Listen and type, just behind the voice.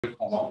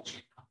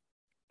cohomology.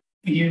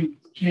 Thank you,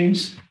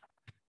 James.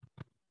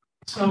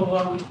 So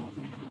I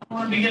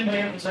want to begin by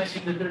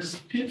emphasizing that there's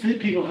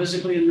people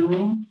physically in the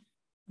room.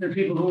 There are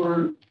people who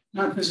are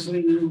not physically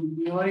in the room.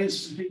 The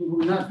audience is people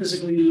who are not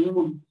physically in the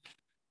room.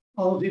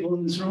 All the people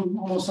in this room,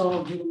 almost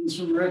all the people in this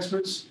room are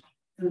experts.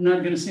 And I'm not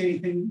going to say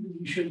anything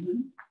that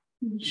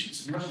should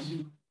surprise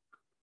you.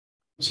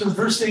 So the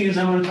first thing is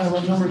I want to talk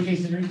about number K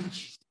theory.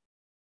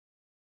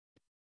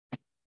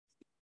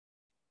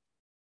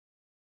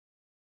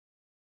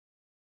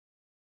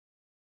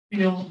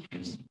 Field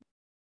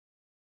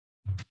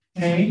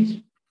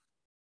A.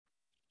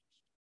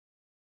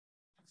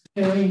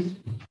 K.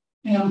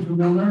 M for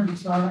Miller,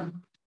 star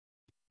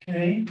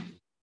K.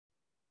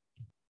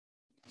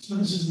 So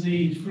this is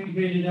the free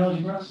graded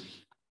algebra.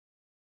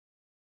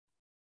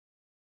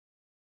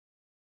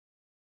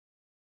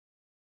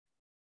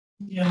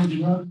 The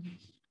algebra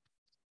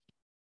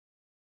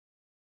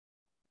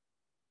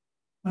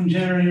on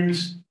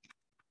generators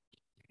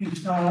Q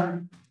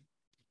star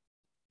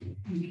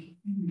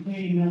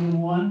K number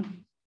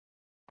 1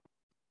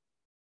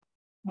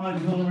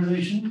 modular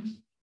relation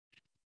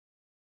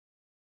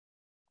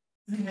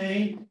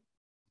A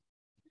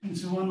and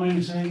so 1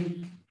 minus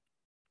A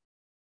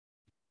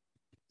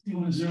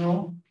equal to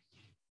 0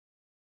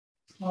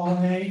 all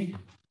A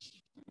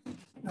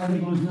that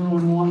equals 0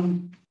 and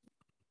 1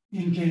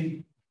 in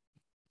K.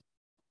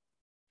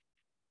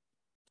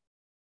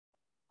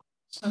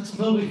 So that's a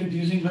little bit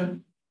confusing, but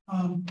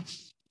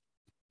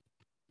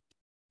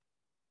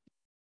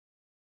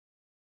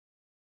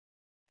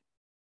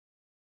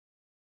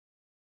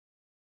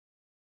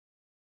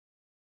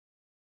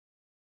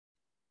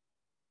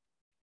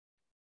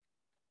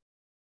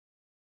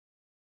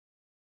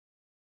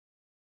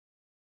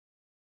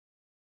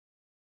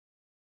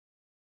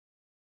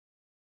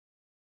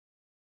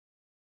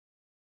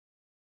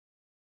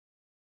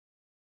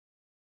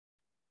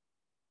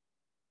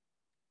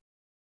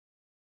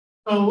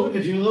so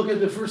if you look at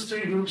the first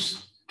three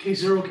groups,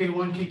 K0,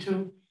 K1,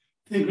 K2,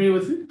 they agree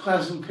with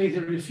classical K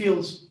theory of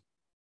fields,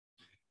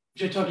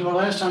 which I talked about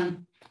last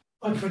time.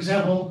 But for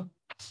example,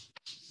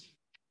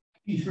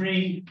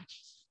 P3,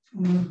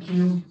 formula of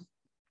Q,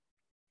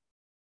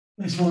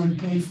 place formula of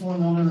K4,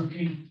 formula of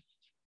K,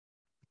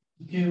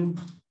 Q,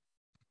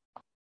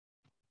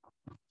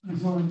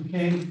 place formula of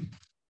K,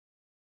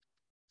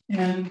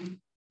 and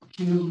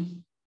Q,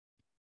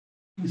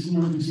 place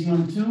formula of Z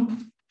on 2.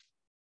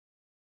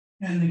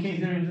 And the K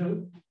theory of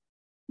the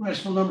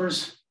rational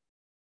numbers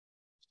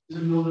is a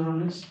Miller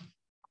on this.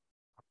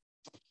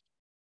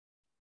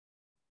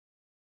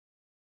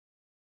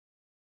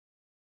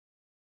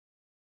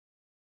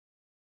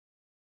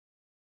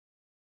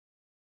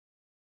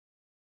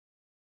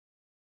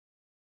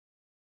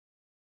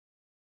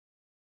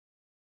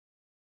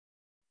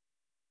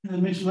 And I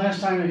mentioned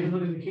last time, if you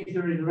look at the K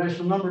theory of the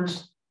rational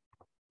numbers,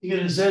 you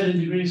get a Z in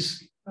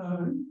degrees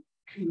can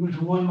go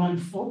to 1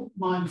 mod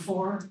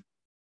 4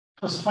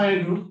 plus a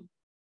finite group.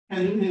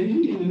 And in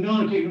the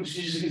Miller K groups,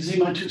 you just get Z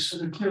mod 2, so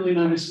they're clearly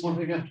not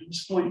isomorphic after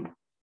this point.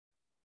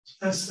 So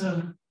that's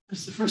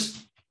the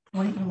first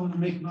point I want to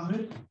make about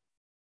it.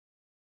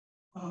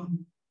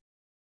 And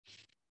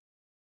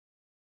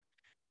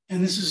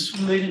this is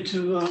related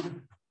to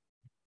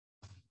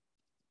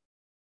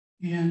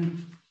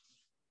and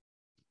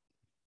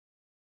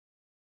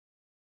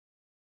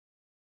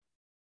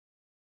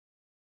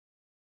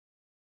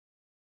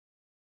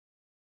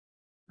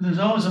there's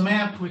always a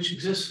map which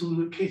exists from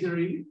the K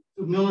theory,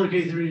 the Miller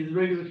K theory, the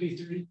regular K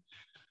theory.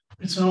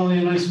 It's only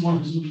an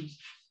isomorphism.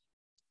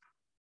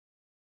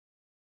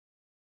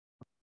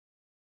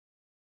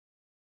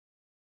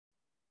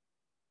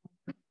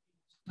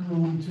 Number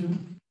 1,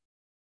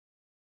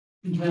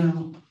 2. In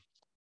general,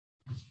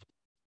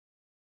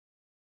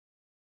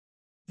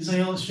 as I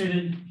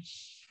illustrated,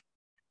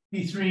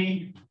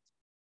 P3,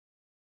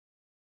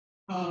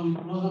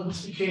 well,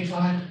 let's see,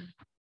 K5.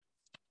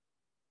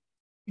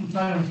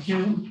 K5 of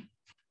Q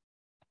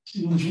is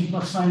equal to G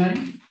plus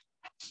finite.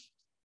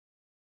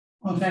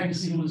 Well, in fact,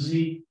 it's equal to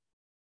Z.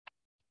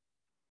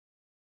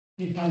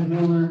 K5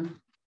 Miller,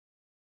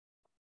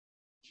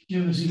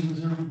 Q is equal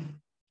to 0.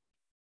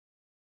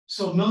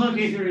 So Miller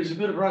K theory is a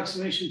good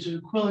approximation to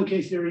equivalent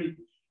K theory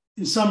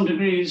in some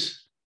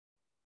degrees,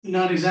 but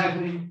not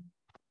exactly.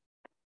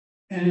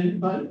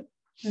 But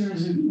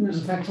there's a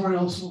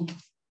factorial, so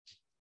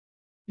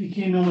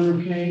K Miller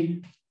of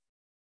K,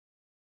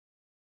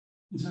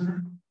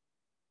 etc.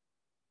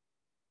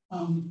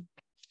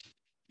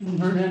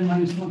 Invert n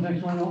minus 1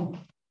 factorial.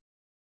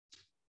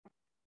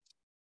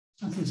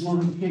 That's this one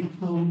of the K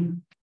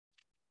equivalent.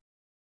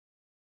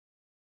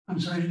 I'm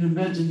sorry, it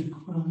embeds an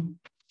equivalent.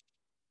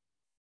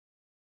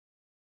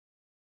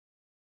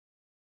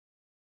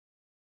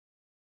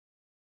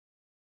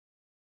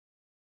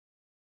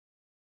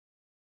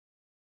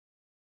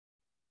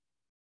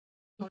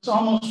 So it's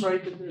almost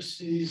right that there's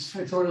these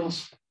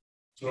factorials.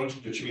 So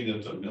don't you mean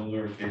that the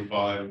Miller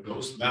K5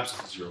 goes maps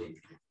to 0 in K5?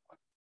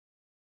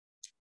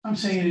 I'm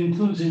saying it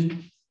includes it.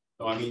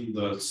 No, I mean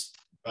the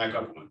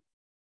backup one.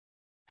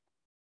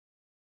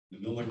 The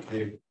Miller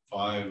K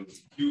 5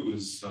 Q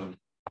is Z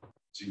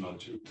mod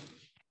 2.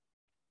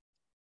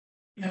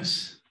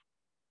 Yes.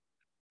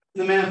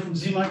 The math from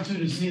Z mod 2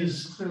 to Z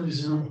is clearly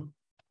 0.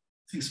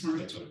 Thanks, Mark.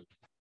 That's what.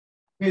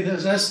 Okay,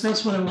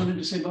 that's what I wanted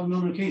to say about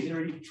Miller K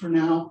theory for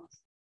now.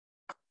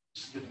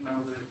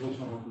 Now there is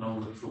also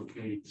no for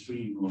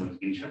K3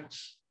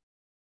 modifications.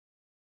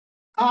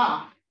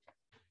 Ah.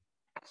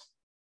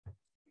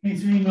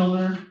 K3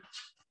 Miller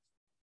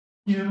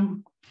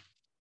Q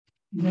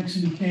next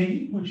in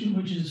K,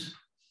 which is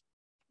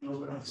No,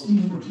 but I thought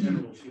for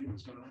general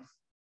fields.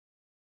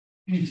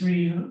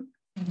 K3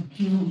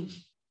 Q,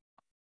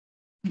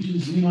 which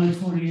is Z mod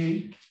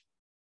 48.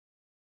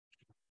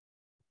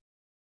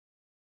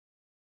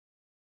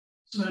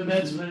 So it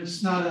embeds, but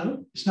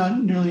it's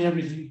not nearly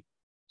everything.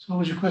 So what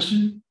was your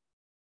question?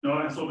 No,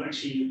 I thought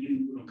actually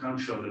in the account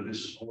show that this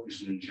is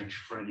always an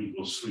injection for n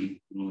equals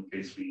 3,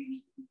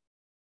 K3.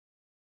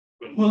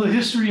 Well, the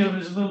history of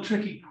it is a little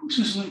tricky.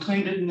 Switzerland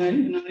claimed it in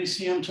an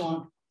ACM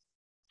talk.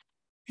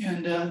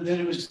 And then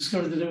it was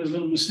discovered that it was a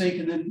little mistake,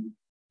 and then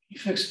he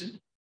fixed it.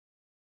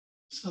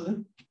 So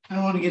that I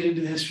don't want to get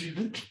into the history of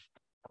it.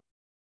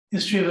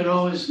 History of it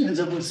always ends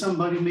up with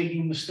somebody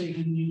making a mistake,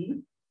 and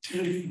you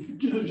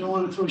don't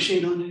want to throw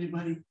shade on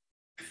anybody.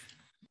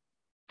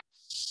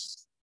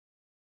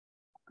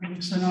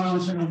 So now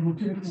I'll turn on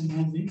motivic and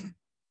motivic.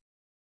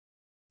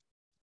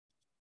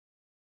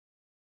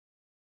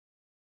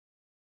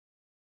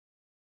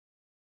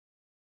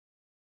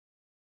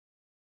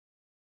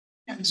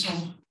 And so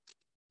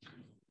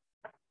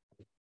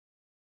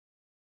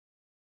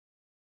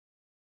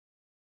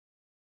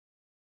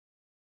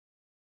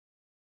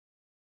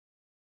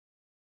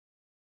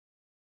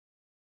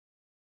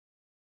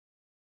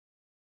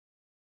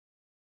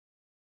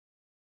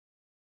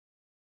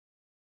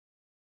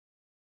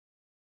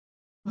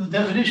the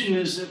definition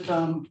is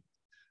that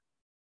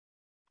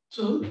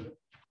so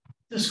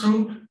this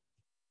group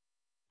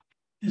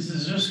is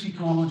the Zariski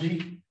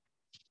cohomology.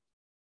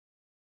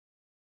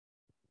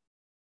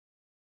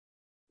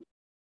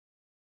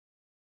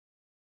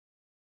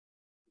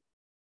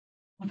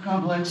 A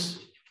complex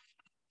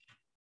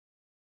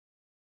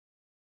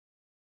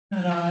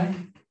that I,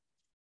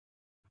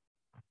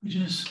 which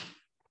is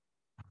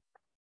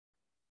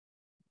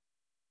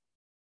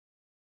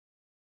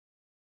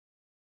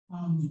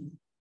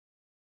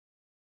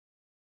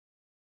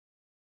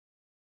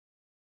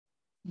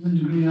the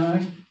degree I.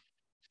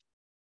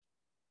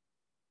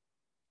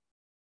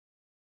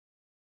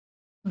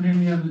 Here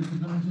we have the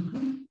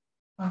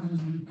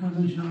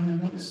convention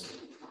on this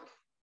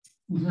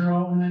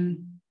 0, and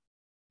then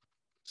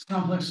this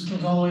complex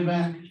goes all the way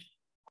back.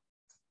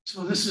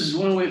 So this is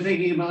one way of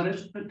thinking about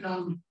it, but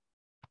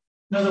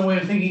another way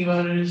of thinking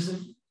about it is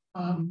that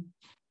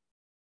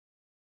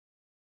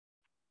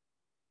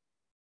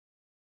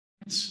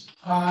it's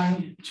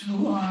I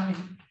 2I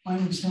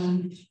minus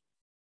n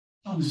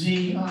of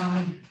ZI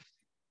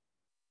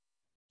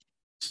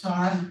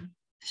star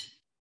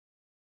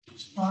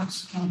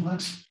box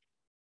complex.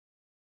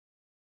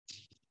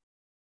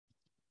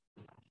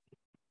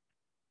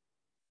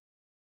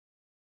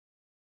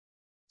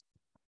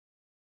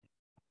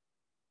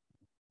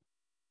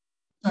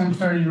 I'm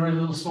starting to write a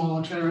little small,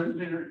 I'll try to write it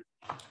bigger.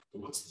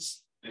 What's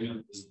this thing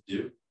on this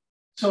div?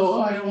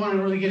 So I don't want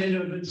to really get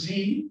into it, but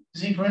Z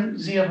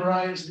upper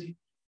I is the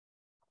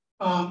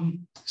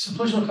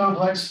simplicial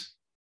complex,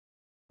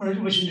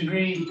 which in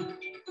degree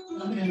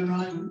n and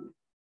I,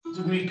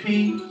 degree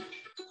P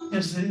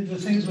is the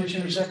things which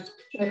intersect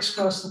X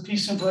cross the P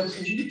simplex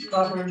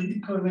proper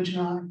codimension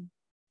I.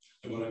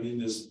 And what I mean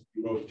is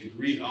you wrote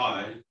degree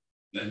I,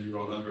 then you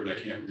wrote under it, I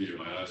can't read it,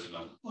 my eyes are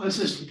not. Well, this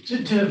is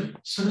div,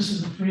 so this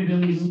is the 3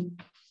 billion.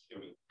 Yeah,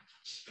 but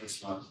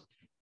that's not.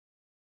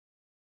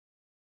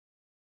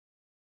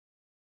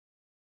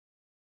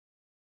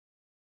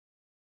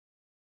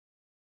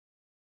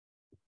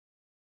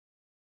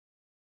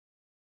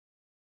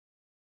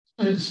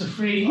 It's a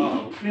free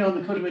on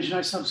the codimension I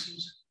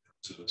subscripts.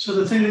 So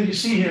the thing that you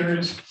see here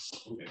is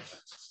Okay.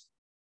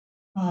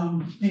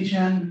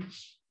 HN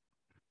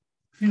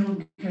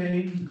field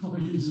K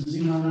coefficients of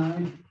Z mod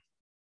I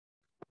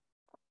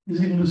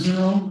is equal to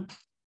 0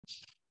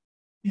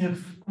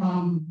 if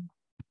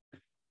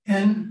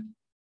n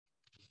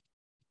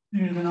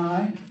bigger than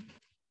I,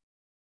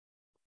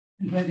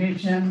 in fact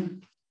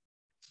HN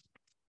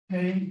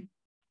K,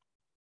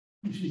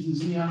 which is in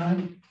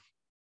ZI,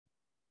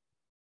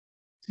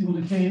 is equal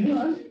to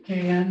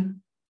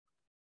Kn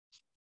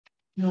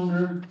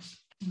Milner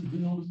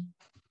field.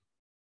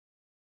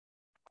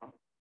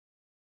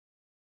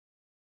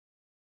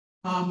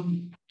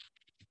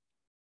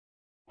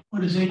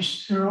 What is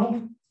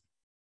H0?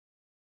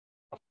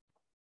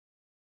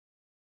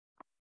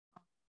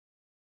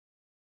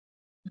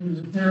 There's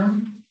a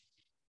theorem.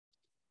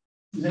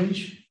 Is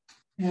H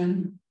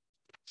n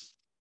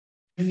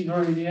any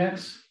value of the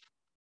x,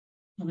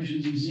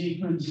 provisions of z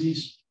equals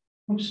z,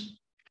 oops,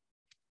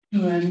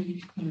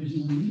 2n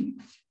provisions of z.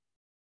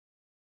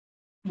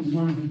 Is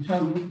going to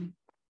tell me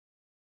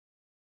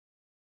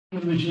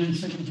provision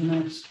second to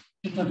next.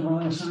 Pick up the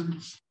last time.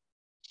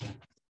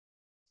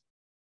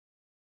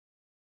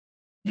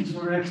 is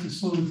where X is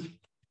smooth.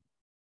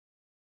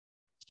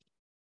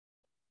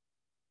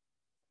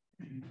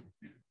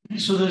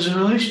 So there's a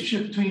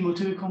relationship between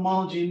motivic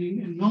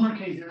cohomology and Milner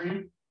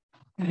K-theory,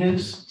 and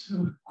hence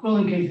to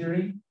Quillen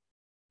K-theory.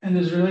 And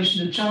there's a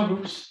relation to Chow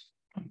groups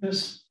like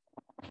this.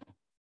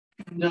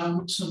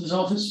 And so this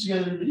all fits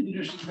together in an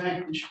interesting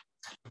package.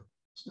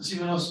 So let's see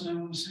what else I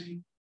want to say.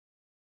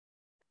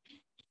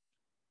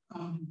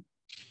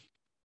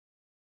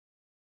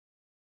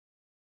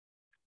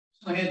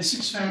 So I had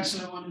 6 facts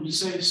that I wanted to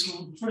say.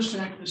 So the first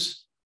fact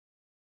is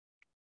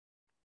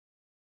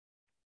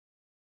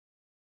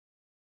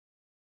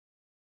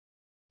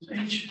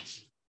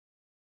H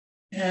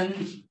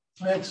n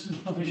X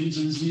with provisions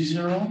in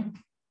Z0.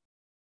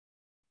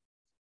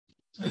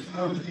 So if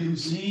I were to do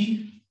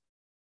Z,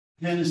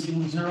 then is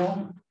equal to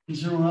 0, and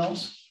 0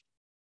 else.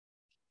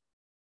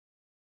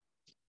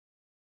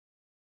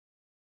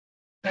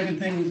 Second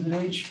thing is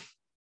that H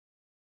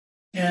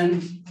n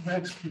of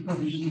X with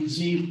provisions in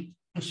Z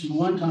plus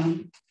 1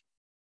 time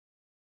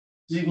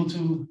is equal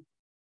to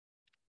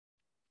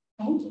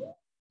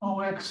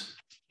OX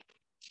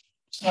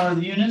star of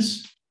the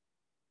units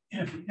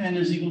if n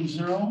is equal to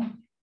 0,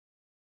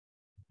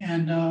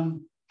 and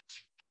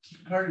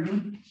card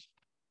group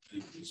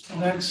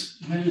of X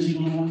if n is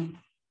equal to 1.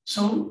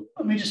 So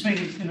let me just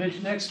make it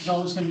convention. X is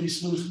always going to be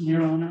smooth from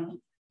here on out.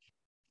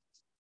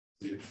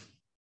 If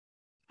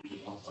you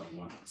off by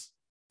 1,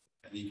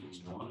 n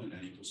equals 1 and n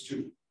equals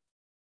 2.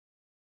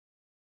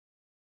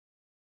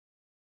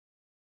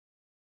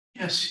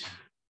 Yes.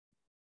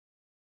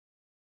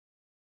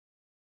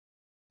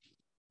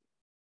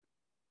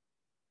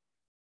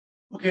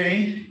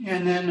 Okay,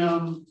 and then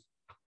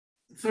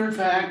the third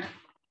fact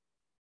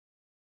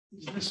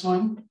is this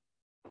one.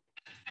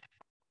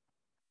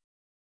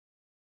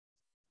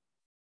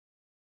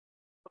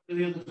 What are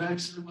the other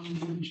facts that I wanted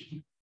to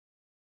mention?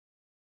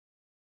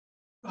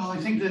 Well, I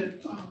think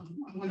that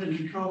I wanted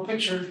to draw a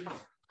picture.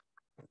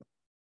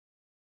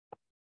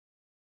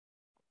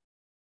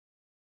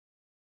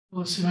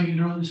 Let's see if I can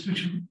draw this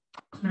picture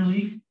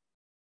clearly.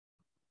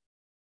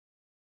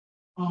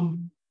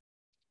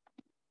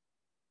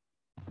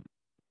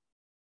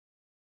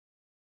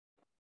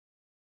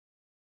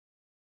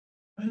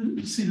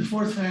 Let's see the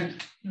fourth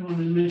fact I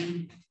wanted to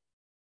mention.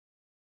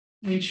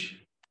 H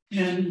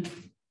n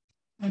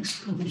X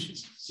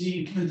coefficients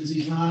Z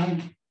parentheses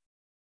I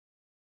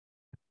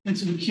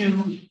into the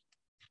Q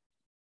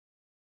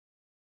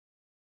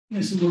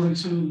is similar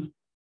to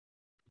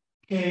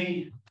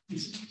K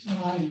is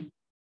I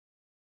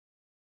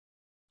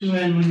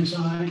 2n minus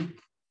I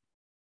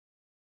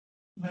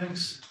of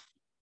X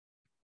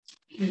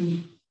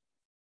Q.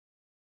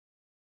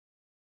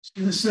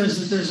 So this says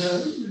that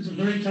there's a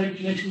very tight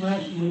connection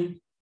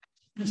rationally.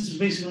 This is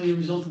basically a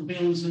result of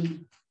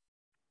balancing.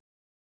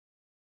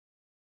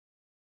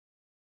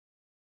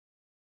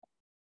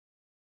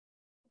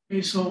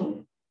 Okay,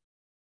 so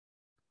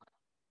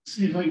let's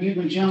see if I can get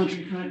my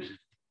geometry correct.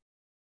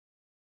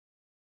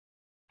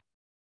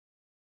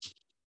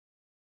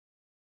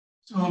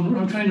 So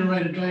I'm trying to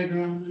write a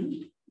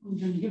diagram. I'm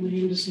going to get my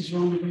indices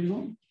wrong if I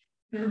don't.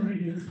 They're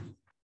right here.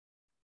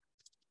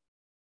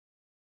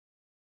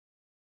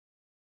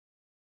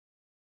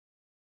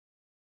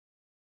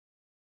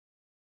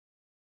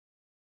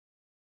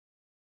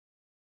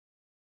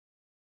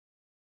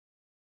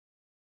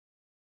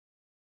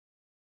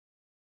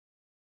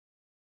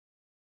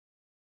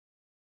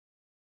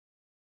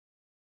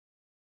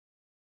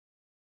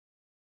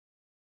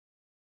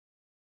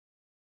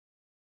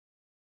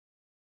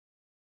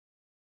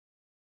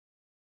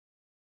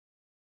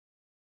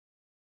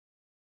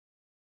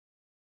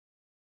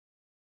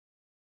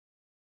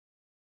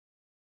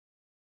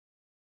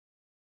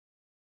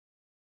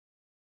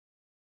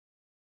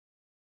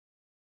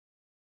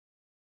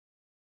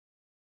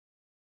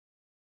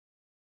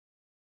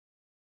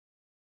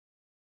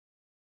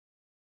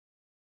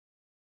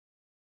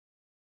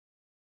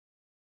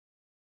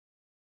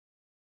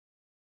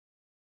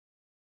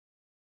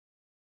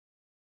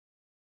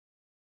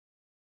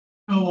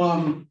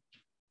 So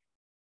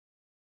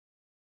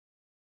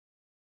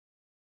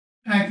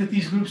the fact that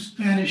these groups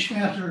vanish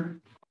after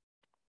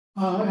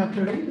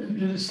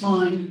this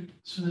line,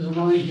 so there's a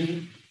line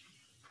here.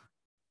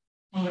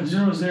 Well, if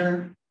 0 is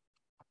there,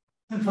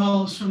 that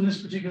follows from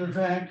this particular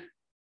fact.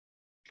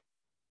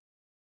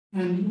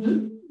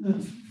 And the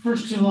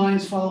first 2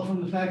 lines follow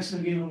from the facts that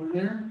I gave over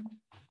there.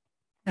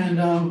 And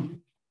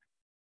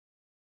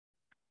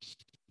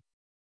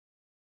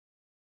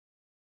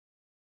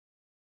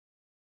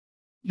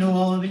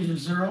all of these are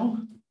 0.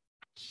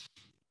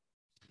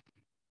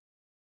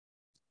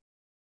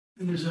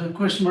 And there's a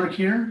question mark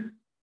here.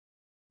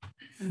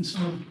 And so,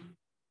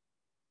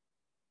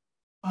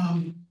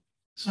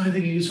 so I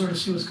think you can sort of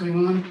see what's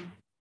going on.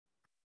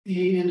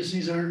 The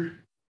indices are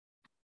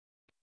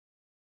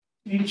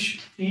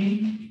H,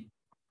 E,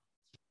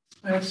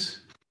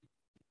 X,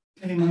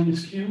 K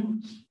minus Q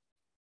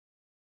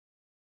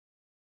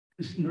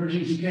is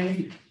converging to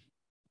K,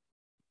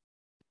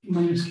 E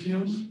minus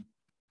Q,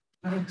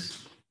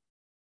 X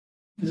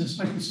is a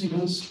spectral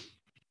sequence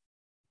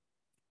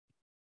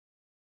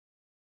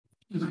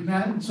just like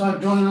that. So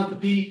I've drawn out the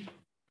P.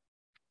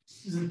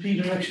 This is the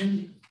P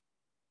direction.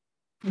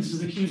 This is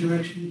the Q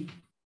direction.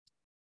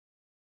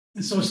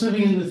 And so it's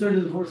living in the third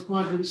and the fourth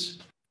quadrants.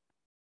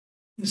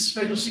 This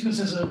spectral sequence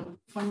has a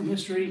fun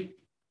history.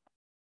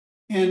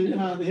 And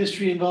the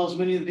history involves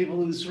many of the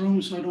people in this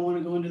room, so I don't want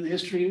to go into the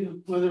history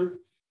of whether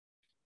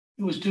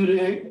it was due to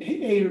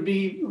A or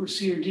B or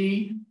C or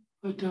D.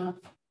 But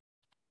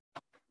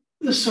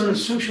this sort of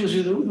shows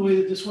you the way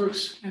that this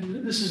works.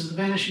 And this is the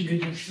vanishing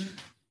conjecture.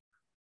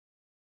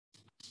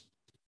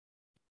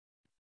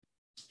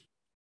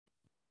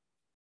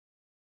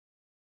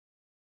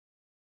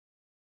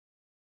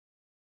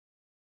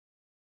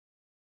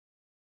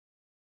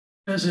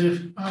 As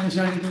if I is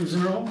not equal to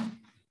 0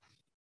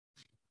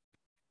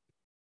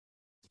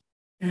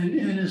 and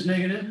n is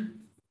negative,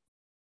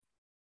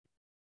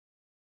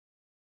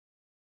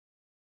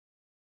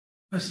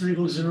 less than or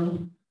equal to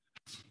 0,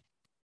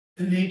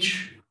 and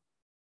h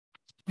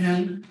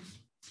n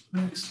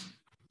x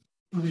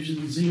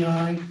division zi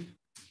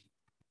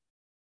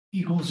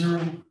equals 0.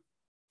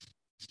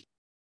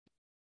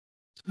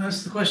 So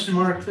that's the question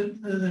mark that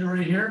are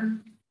right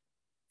here,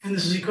 and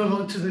this is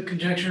equivalent to the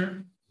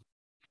conjecture.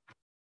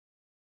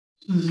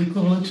 So this is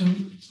equivalent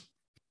to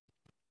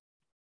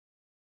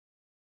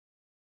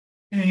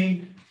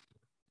A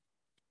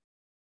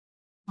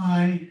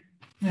I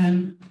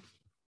n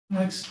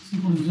x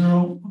equals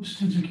 0, oops,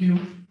 to q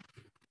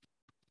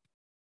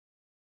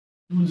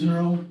equals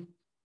 0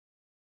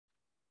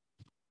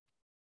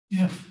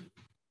 if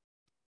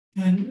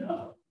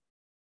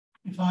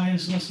if I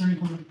is less than or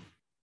equal to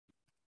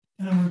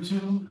n over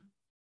 2,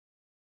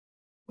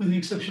 with the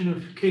exception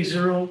of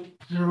k0,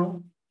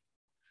 0.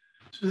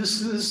 So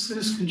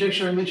this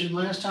conjecture I mentioned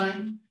last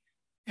time,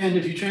 and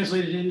if you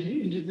translate it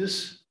into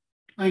this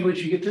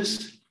language, you get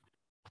this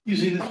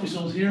using this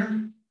result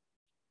here.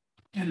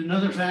 And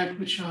another fact,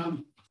 which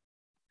I'm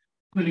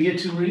going to get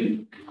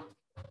to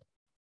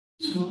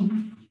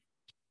soon.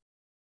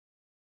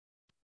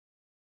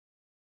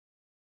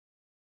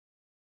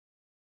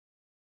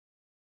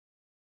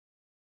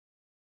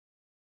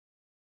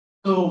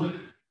 So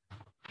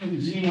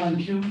Z on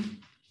Q,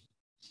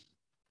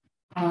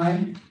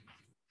 I,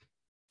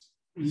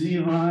 Z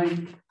of I,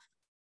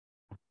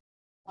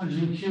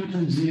 conjugate Q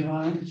times Z of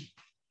I.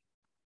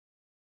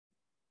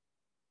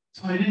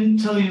 So I didn't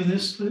tell you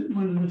this, but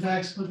one of the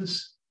facts about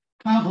this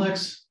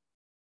complex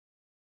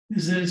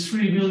is that it's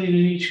 3 billion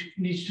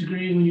in each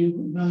degree when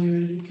you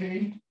evaluate it in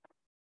K.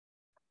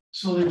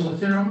 So there's a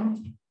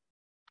theorem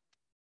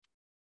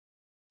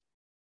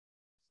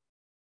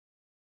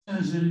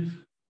as if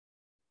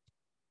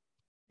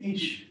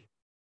H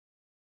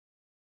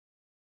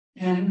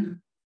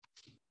n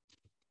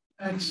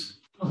x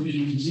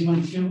coefficient Z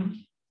on Q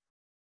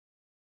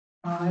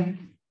I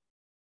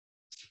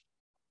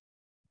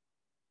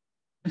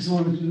is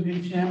equal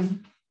to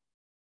HM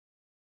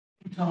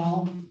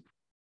tall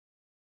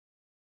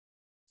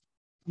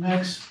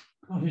x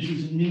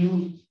coefficients of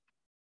mu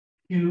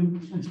Q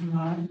and through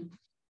I.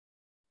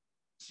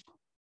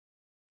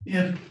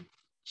 If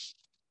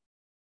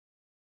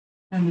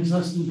m is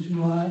less than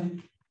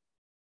 2I,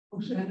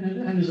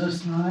 n is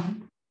less than I,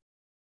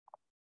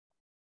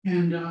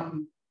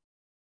 and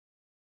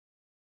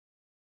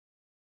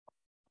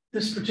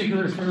this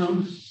particular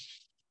theorem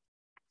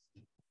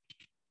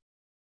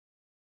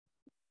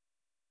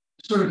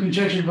sort of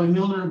conjectured by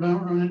Milner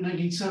about around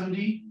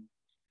 1970,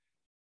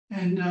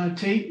 and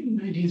Tate in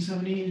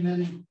 1970, and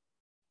then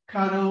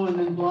Kato, and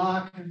then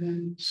Bloch, and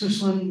then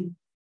Suslin,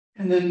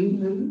 and then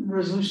the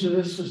resolution of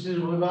this was due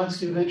to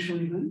Blavatsky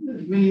eventually.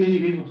 But many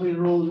people played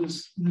a role in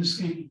this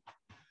game.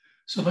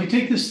 So if I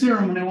take this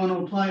theorem and I want to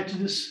apply it to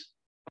this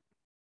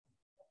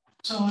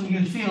solid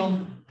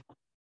field,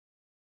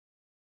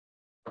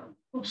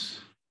 oops,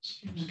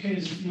 here's K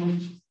as a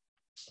field.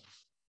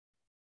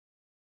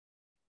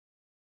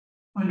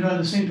 I draw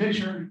the same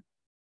picture.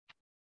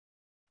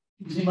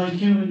 Z by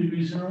Q in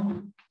degree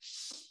 0.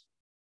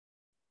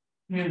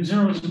 We have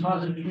zeros in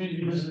positive degrees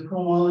because the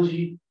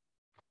cohomology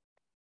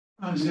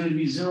is going to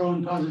be 0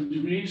 in positive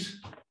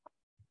degrees.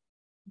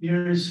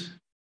 Here's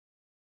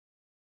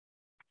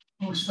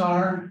O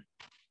star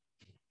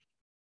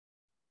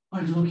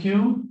modulo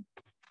Q.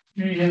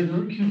 Here you have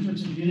the Q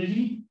fits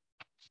infinity.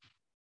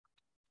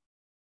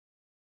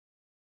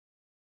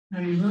 Now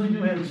you really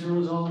do have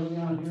zeros all the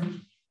way out here.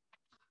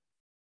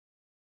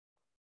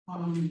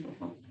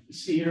 Let's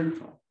see here.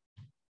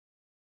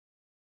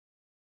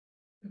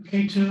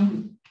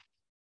 K2,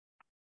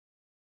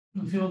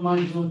 the field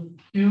modulo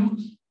Q.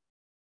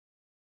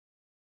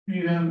 Here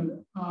you have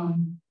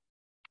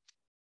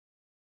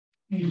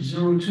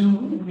H02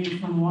 and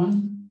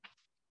H11.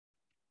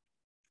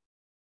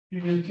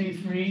 Here you have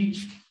K3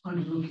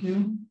 modulo Q.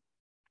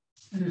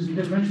 And there's a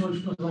differential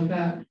which goes like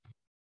that.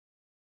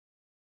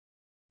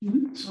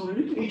 So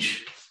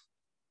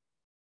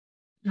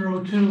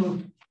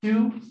H02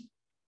 Q,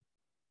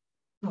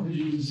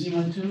 coefficient is Z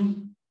mod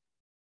 2.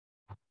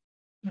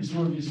 There's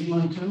more of Z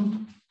mod 2.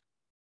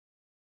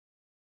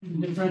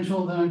 And the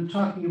differential that I'm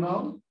talking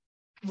about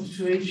goes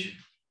to H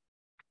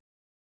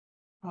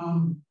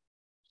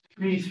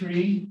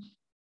P3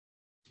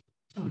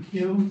 of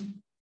Q,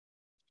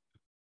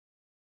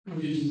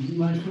 which is Z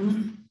minus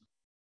 2,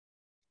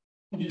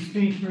 which is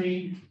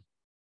P3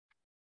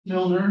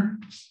 Milner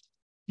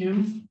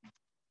Q,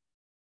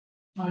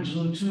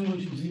 modulo 2,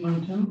 which is Z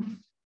minus 2.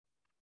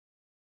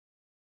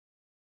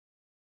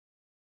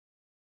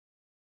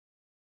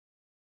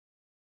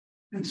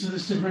 And so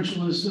this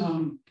differential is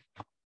A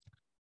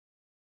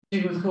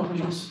with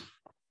coefficients.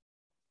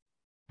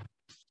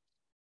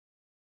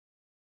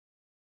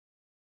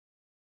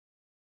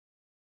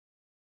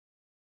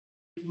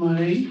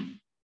 Mod 8,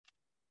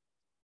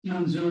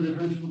 non-zero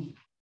differential.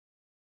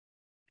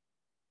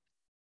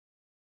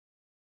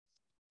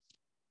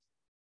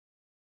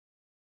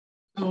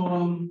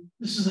 So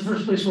this is the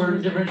first place where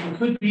a differential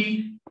could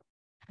be,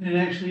 and it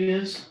actually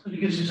is, but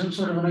it gives you some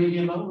sort of an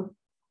idea about what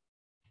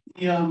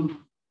the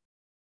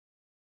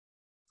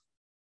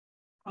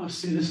let's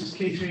see, this is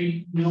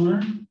K3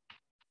 Milner.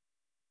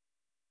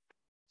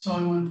 So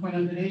I want to point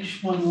out that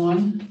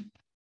H11,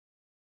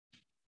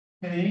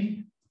 okay.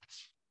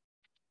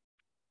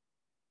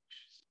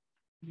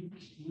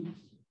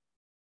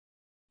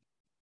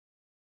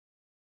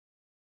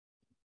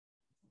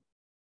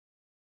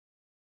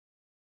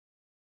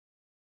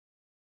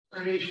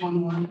 Or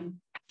H11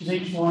 is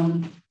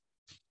H1,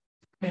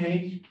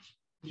 okay,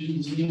 which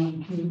is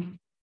Z12,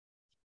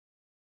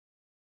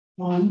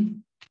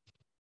 1.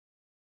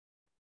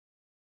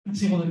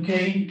 Let's equal to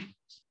K,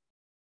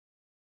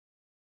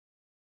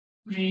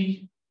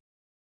 3,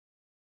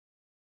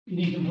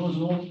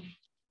 decomposable,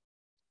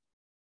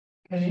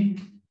 okay.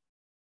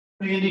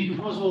 Again,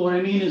 decomposable, what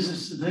I mean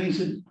is the things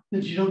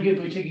that you don't get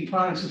by taking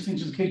products of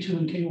things with K2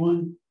 and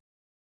K1.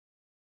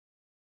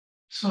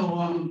 So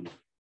what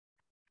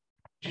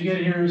you get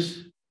here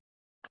is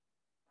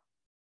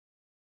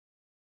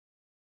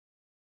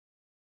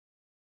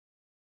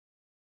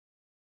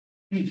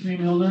K3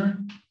 Milner,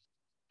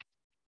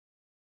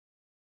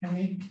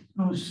 okay,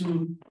 goes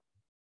to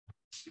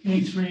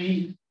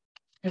K3,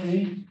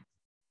 okay,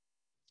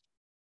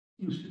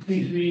 goes to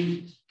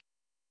K3,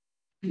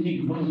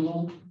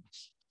 decomposable,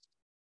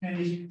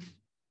 okay,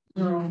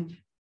 0.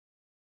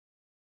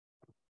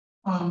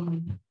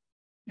 And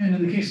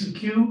in the case of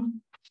Q,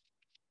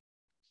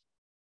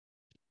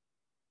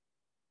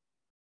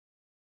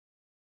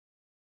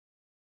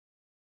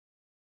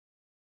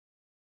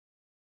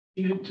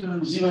 you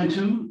get Z by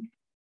 2.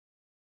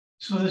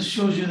 So this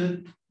shows you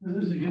that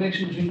the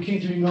connection between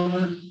K3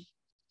 Milner,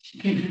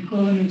 K3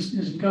 clothing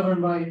is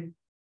governed by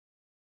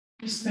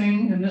this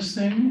thing, and this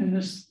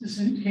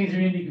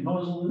K3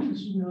 decomposable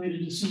is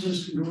related to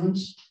scissors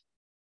congruence.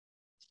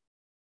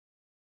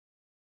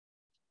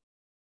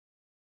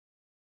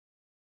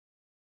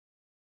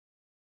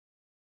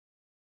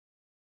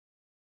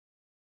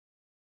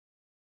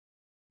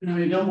 Now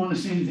you don't want to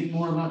say anything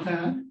more about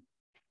that.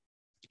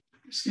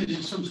 This gives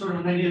you some sort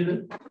of an idea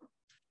that.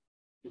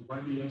 Why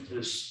do you have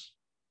this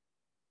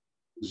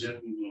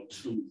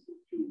Z02 to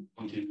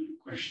continue the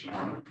question?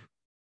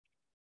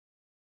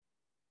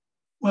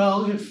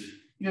 Well,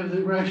 if you have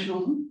the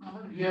rational,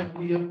 if you have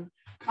the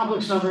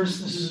complex numbers,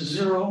 this is a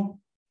 0.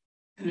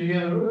 And if you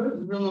have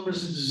real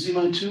numbers, this is Z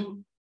minus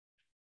 2.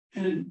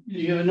 And if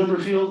you have a number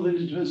field, then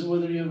it depends on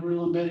whether you have a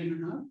real embedding or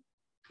not.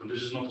 So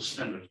this is not a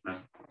standard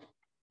map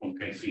from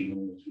K3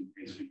 to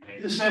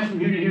K3K. This map from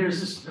here to here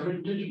is this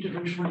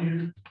differential one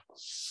here.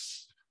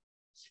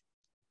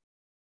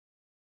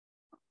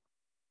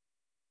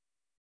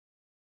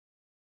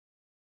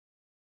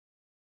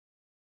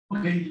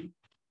 Okay.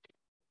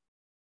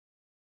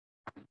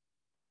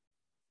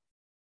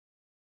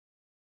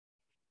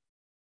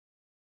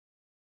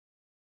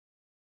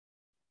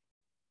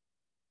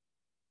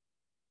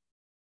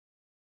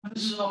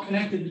 This is all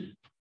connected.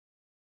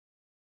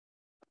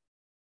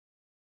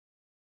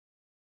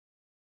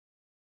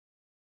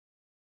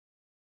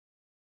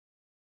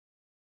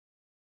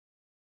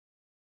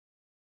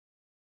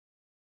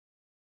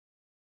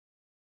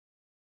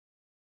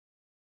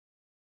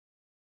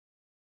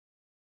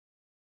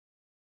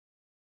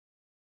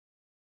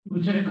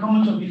 We take a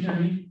cohomology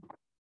theory.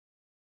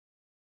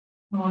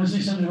 I want to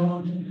say something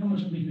about the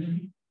cohomology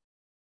theory.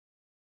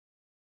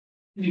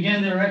 And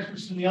again, there are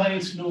experts in the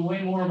audience who know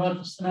way more about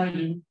this than I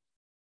do.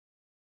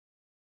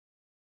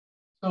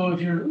 So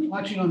if you're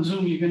watching on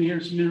Zoom, you can hear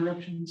some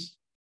interruptions.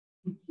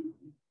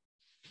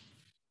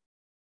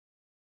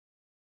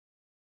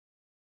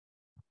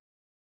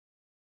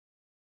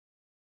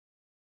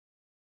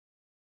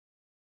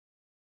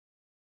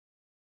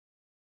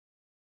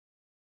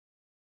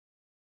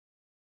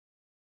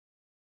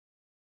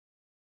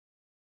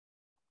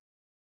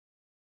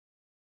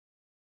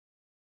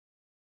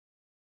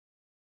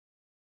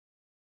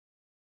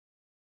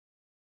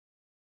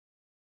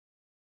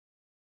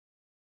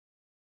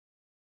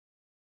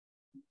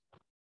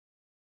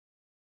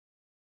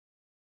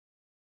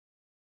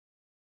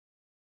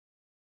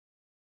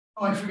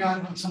 Oh, I forgot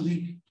about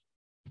something.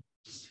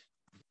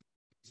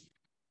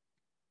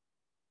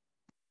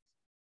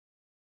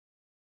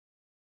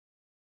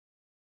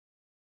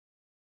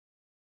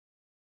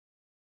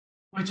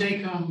 I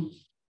take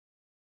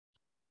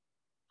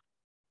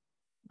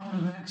out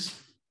of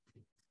X.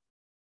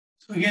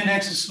 So again,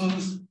 X is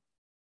smooth.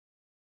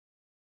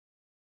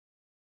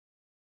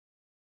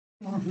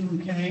 Or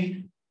from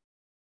K.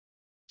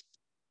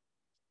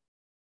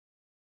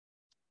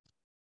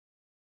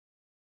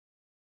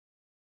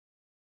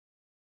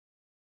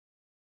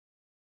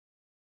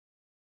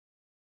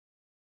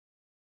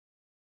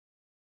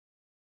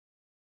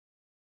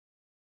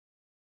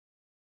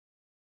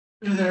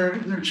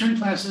 There are churn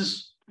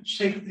classes which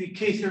take the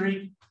K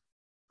theory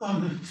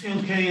of the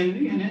field K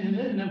and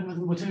end up with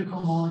motivic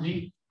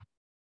cohomology.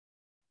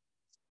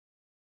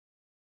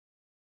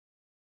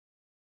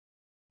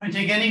 If I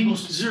take n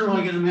equals to 0,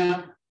 I get a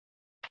map.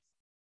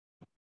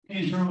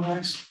 K0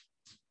 X,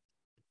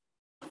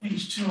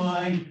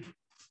 H2I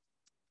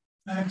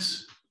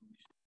X,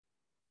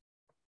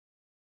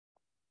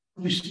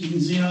 which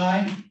is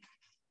ZI,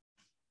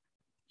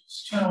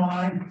 Chow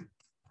I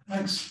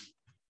X.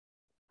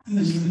 And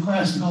this is the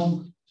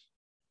classical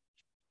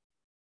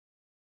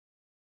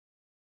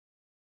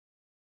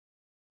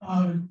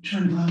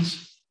churn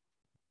class.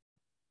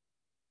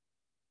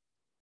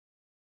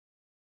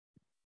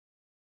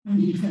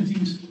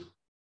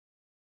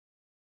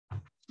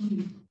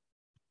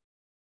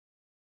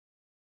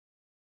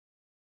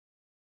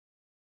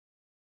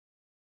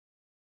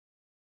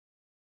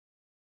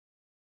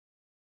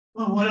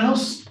 Well, what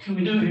else can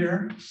we do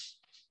here?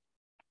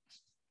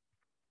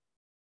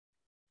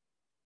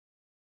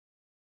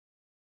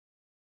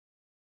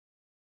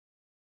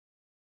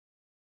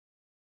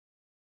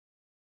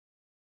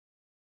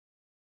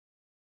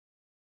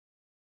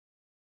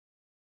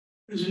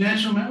 There's a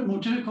natural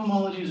motivic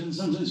cohomology is in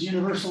some sense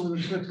universal with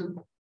respect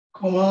to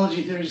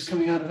cohomology theories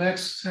coming out of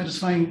X,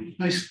 satisfying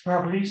nice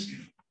properties.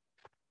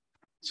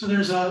 So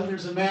there's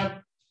a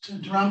map to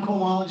de Rham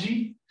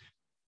cohomology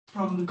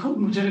from the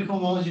motivic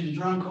cohomology to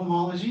de Rham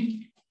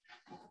cohomology,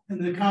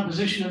 and the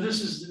composition of this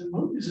is the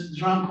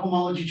de Rham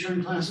cohomology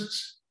churn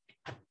classes.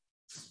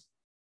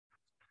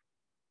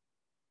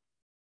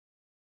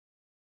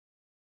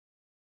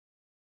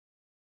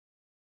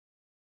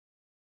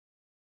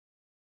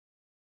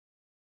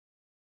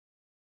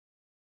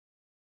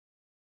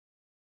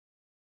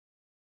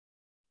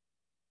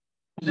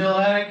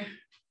 Delatic,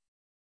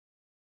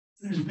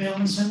 there's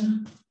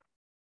Bailenson,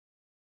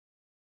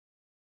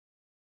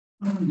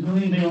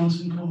 Julian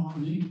Bailenson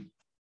cohomology,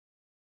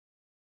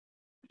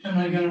 which I'm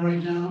not going to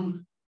write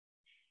down.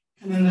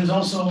 And then there's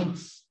also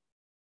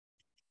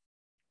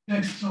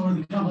next over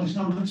the complex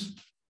numbers,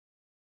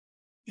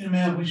 get a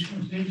map which is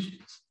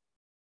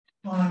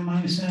y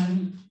minus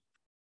n,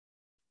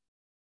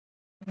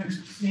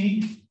 x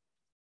c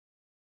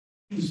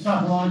is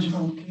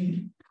topological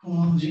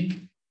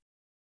cohomology.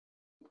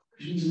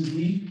 And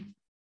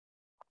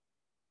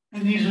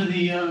these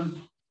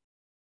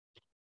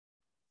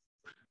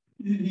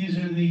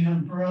are the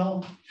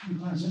Burrell churn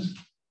classes.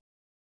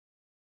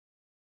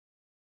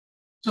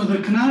 So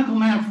the canonical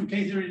map from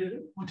K theory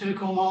to motivic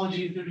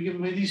cohomology that are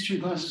given by these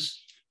churn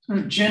classes sort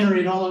of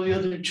generate all of the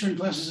other churn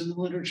classes in the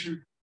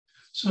literature.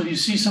 So if you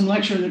see some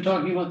lecture, they're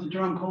talking about the de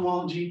Rham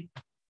cohomology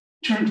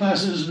churn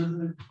classes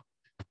or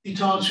the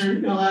Title Chuck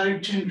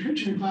Weibel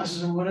churn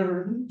classes or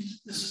whatever.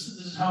 This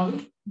is how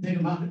they think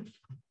about it.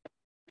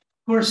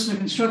 Of course, the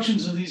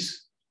constructions of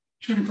these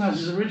churn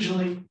classes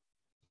originally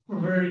were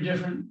very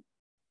different.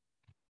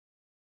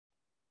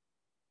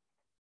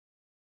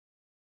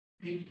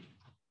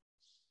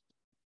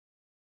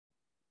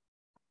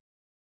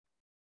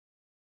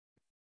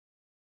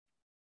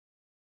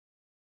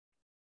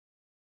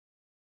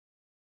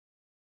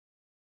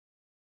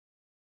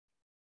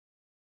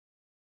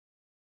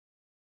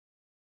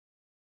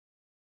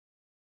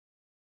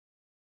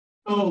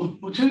 So,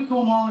 motivic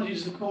cohomology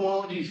is the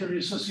cohomology theory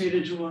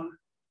associated to a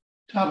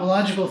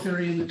topological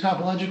theory, and the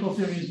topological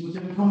theory is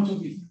motivic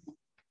cohomology.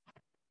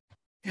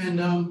 And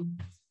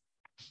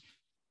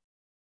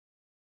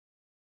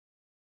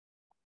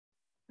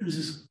there's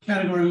this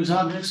category whose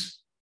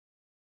objects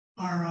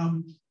are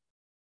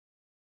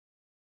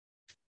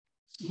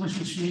English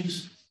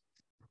machines.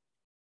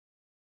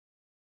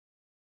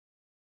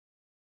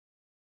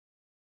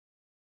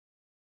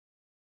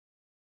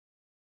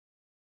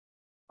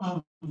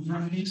 Of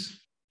varieties.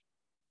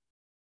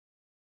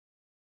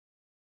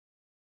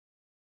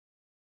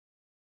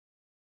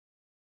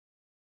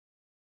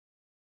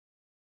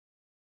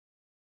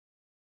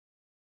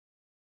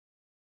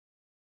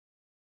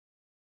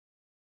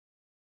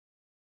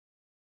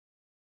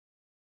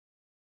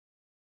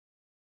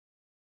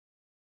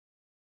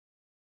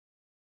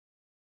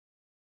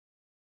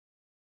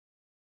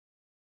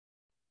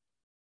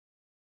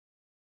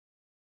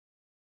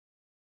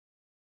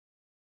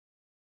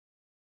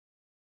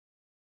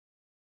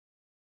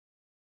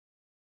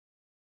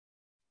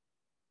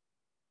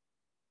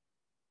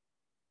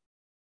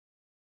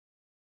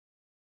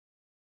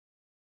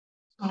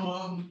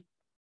 So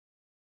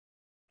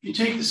you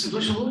take the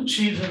simplicial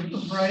sheaves of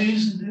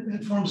varieties, and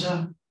it forms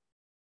a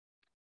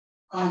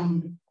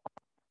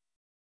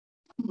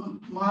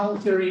model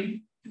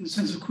theory in the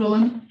sense of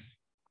Quillen,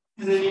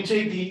 and then you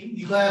take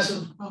the class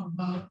of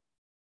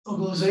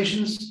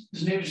localizations,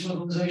 these neighbors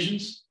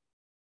localizations,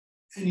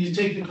 and you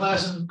take the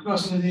class of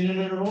crossing of the unit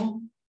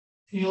interval,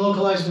 and you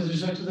localize with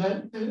respect to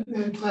that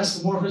class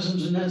of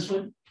morphisms, and that's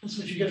what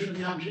you get for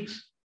the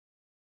objects.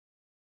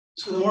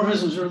 So the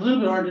morphisms are a little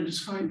bit hard to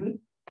describe, but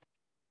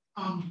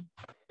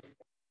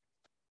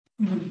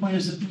the point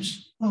is that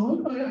there's,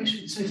 well, I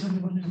should say something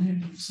about his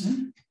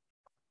name.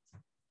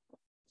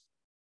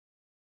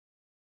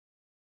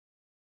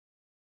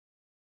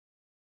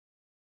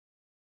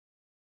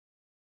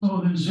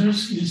 So the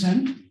Zariski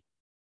descent.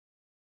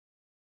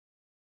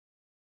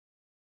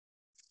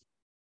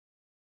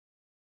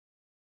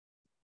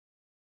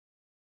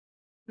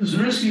 The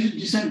Zariski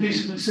descent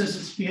basically says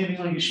it's behaving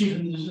like a sheaf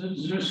in the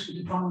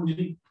Zariski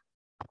topology.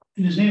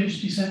 And his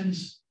Navitch descent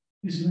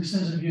basically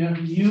says if you have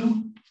a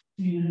U,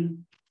 the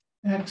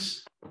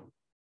X,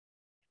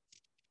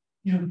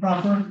 you have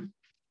proper,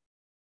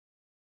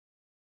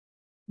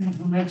 and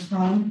from X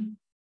prime,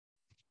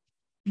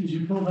 as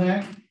you pull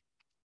back,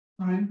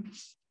 prime,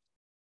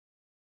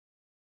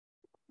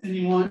 and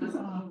you want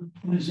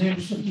from his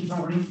Navitch shifting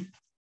property.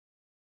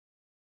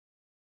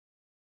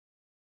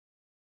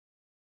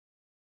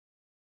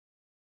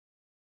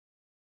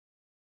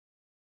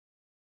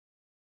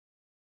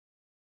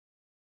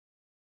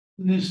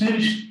 And this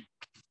Navitch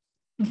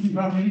shifting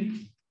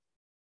property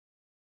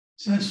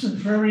says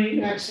for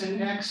every X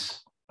in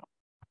X,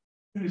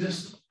 there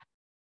exists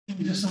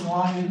a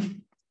Y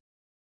in,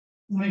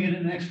 we'll make it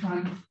an X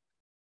prime.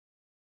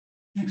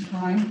 X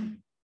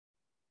prime,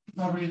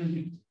 property of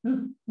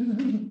the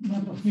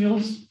number of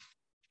fields.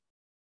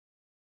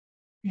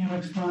 We have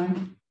X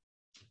prime.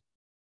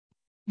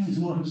 And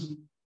isomorphism.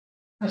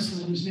 That's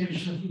the Navitch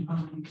shifting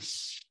property.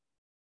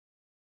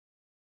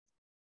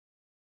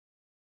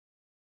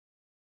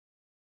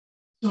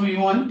 So you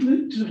want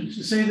to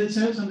say that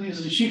something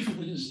is a sheaf of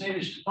the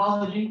Navitch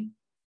topology.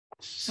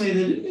 Say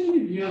that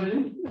if you have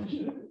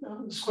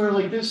a square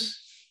like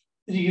this,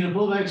 then you get a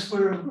pullback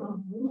square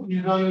when you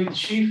evaluate the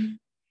sheaf,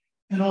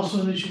 and also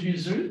there should be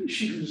a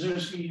sheaf of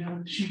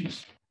Zariski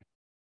sheaves.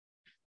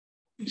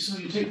 So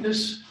you take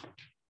this.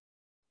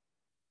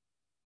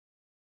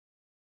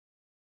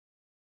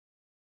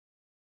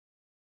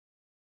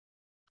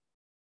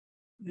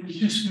 There's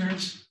two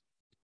squares.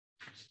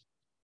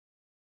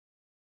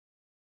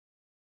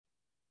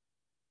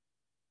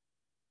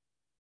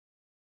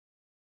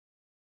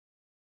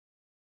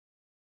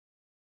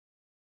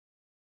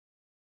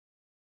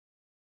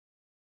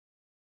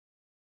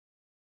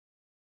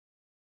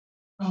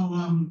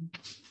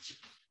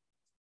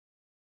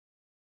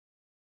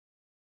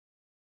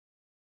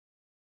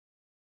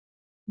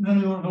 Then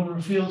we work over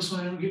a field so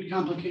I don't get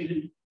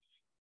complicated.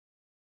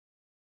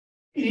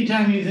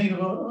 Anytime you think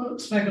of a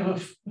spec of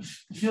a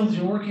field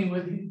you're working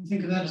with, you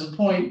think of that as a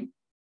point.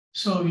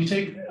 So if you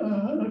take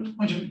a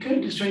bunch of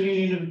constrained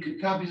union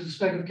of copies of the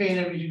spec of K in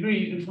every degree,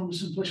 you can form a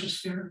simplicial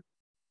sphere.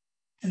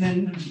 And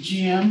then there's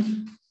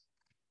GM.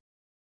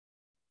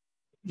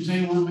 There's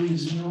A1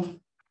 minus 0.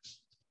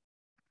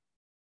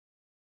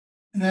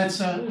 And that's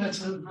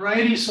a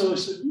variety, so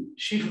it's a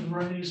sheaf of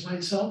varieties by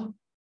itself.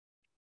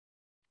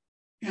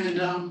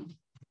 And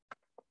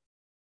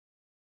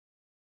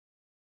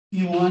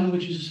E1,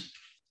 which is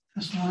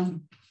S1,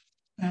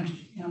 and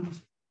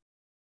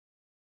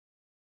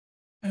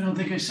I don't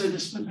think I said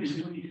this, but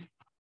basically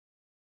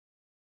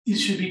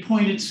these should be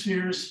pointed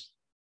spheres,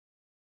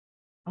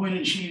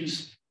 pointed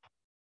sheaves.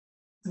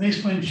 The base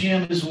point of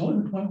GM is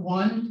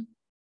 1.1.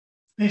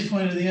 Base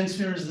point of the N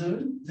sphere is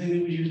the thing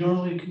that we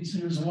normally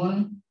consider as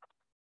 1.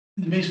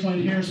 And the base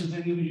point here is the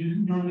thing that we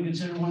normally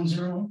consider 1,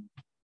 0.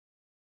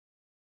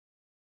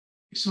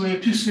 So we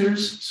have two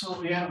spheres. So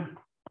we have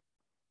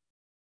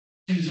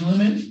the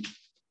limit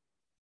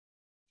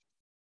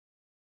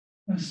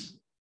plus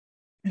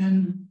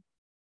N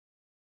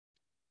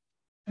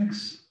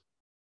X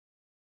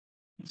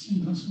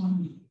N plus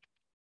 1.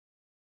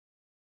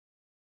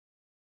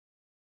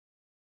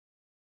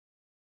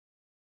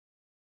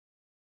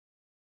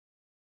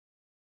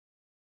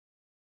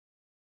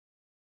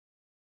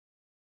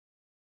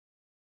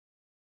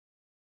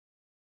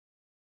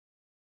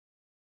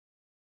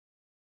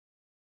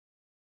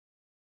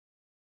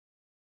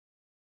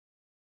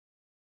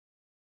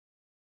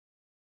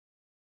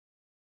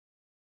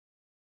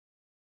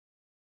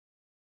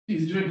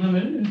 The direct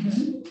limit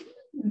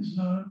is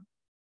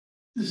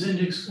this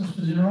index goes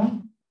to 0.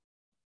 I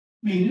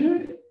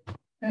mean,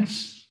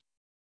 S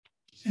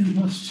N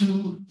plus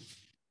 2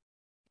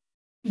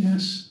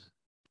 S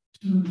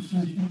 2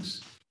 slash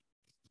X.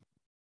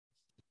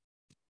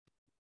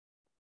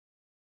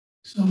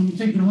 So when you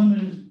take the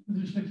limit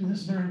with respect to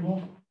this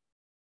variable,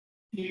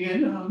 you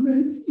get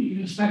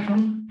a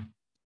spectrum.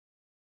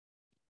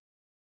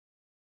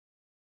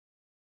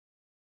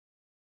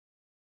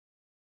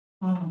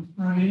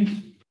 Right.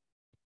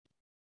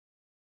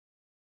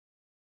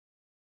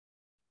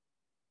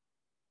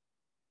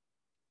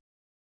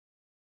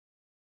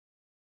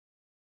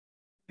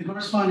 The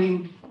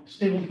corresponding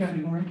stable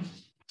category.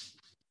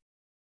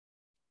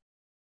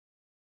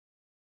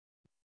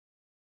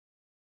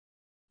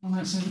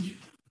 Message.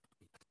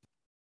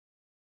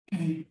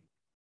 Okay.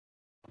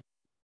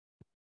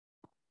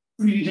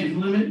 Or you can take the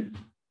limit.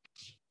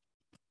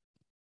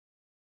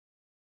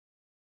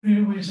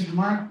 Wait a second,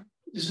 Mark.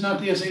 This is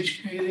not the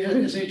SHK. The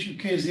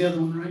SHK is the other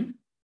one, right?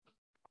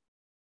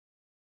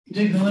 You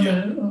take the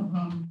limit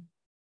of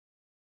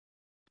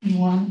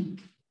E1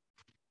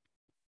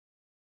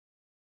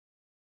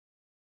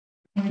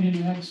 point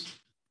into X.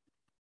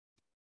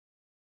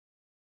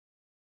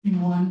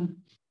 E1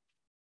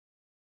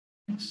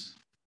 X.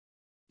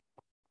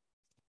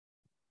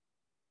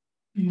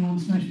 E1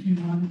 slash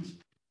E1.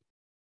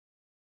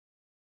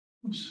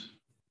 Oops.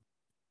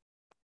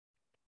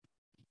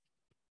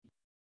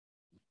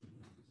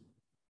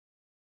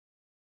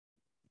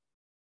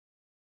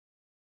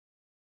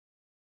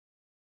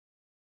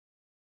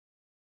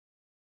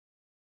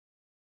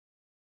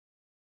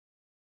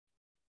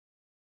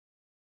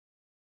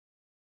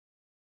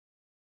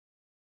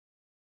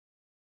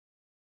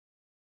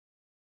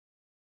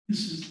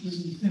 This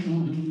is the thing I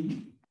want to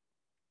do.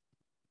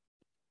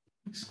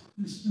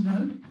 This is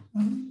not,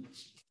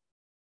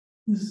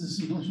 this is the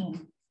sequential.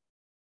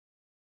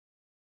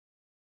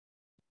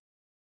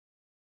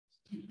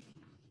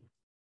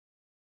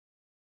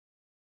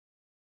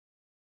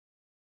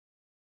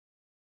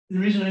 The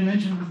reason I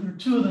mentioned that there are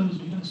two of them is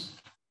because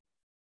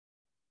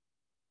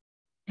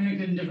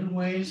connected in different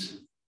ways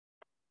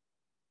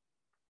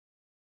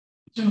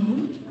to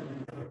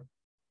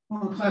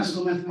more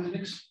classical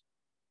mathematics.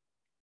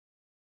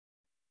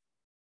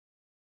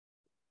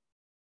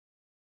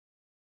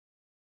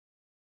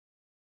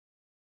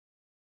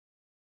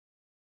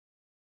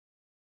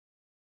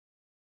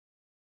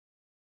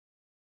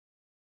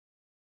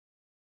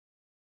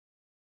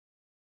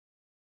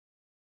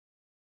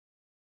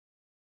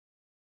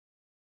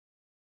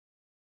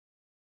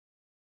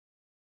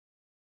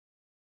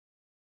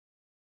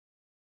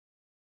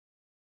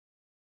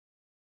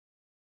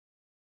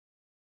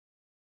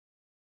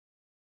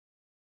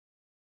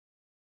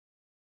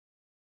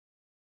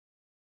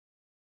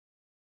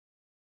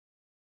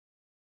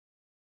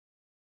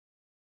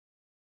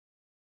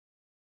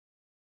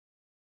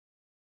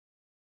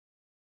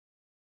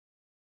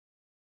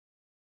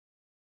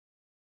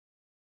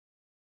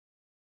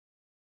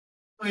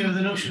 We have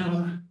the notion of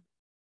a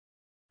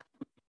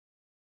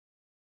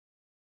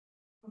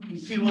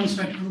P1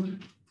 spectrum.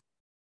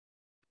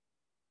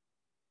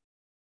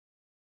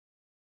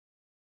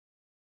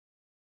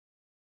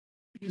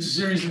 It's a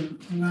series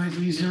of lines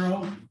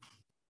E0,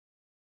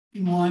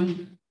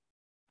 E1,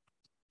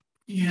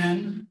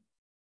 En,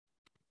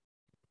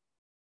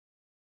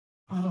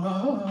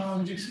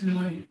 objects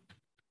in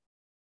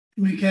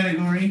my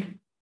category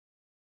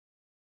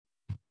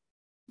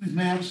with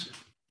maps.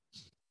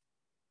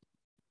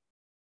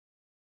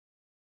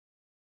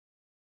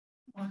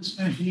 One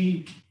slash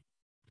E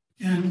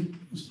n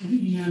plus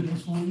En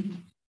plus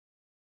 1.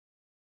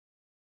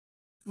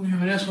 We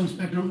have an S1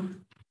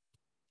 spectrum.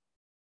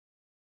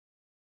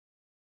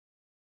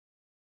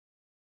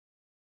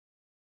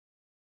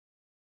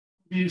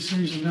 Be a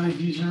series of guys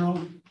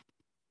E0,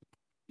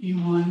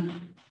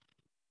 E1,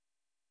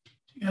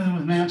 together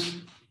with maps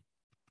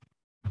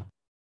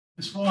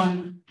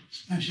S1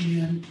 slash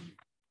En,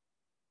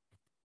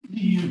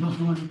 En plus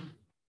 1.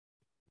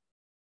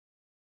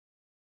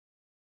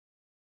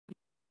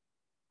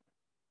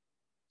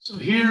 So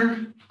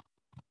here,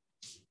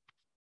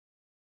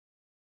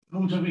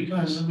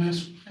 because of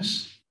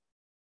S0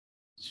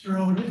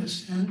 to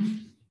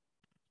Sn.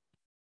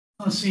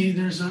 Let's see,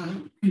 there's a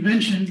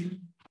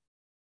convention.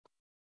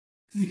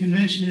 The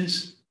convention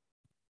is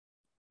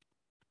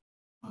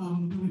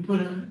we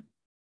put a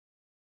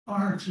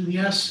R to the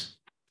S.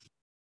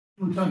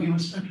 We're talking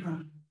about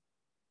spectra.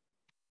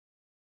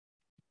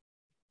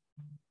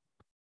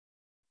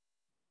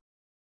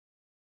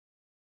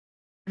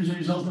 Here's a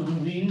result of what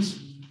it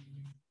means.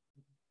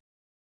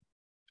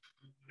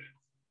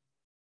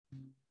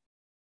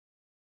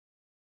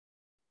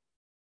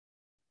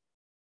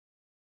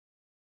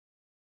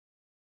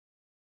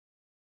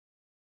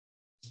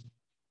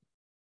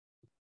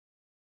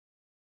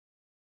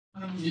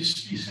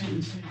 Just be saying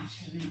the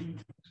same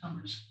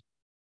numbers.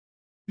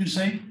 You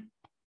say?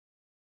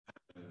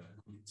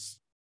 It's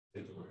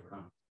the other way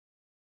around.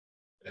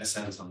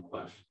 SN is on the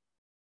left.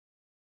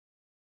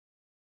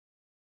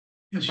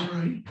 Yes, you're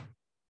right.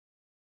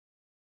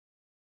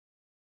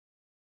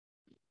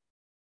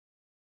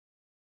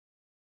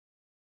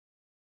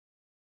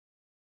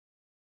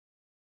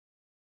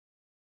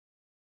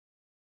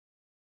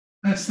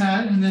 That's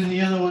that, and then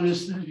the other one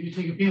is that if you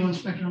take a P1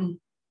 spectrum,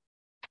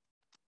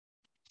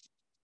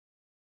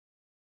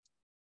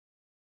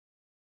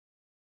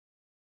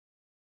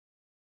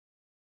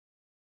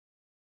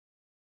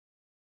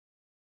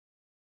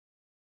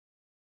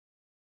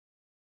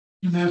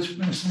 and that's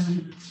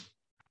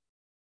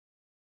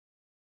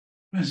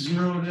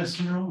S0 to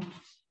S0.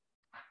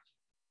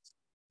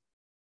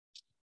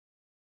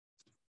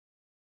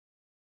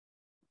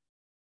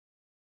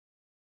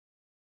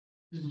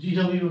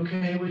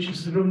 GWK, which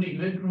is the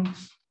Rubnik group.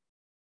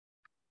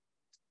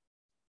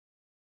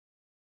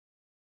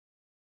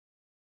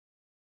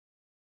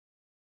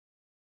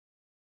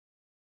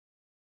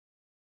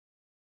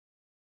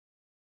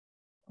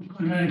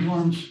 quadratic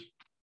forms.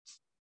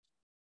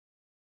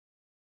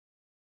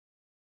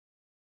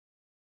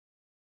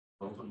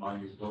 Open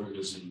line you quoted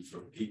is in for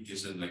P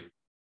is in the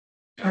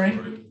Sorry?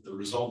 category. The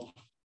result,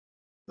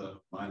 the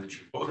line that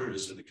you quoted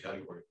is in the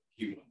category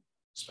P1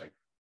 spectrum.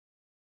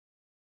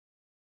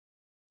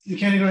 In the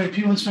category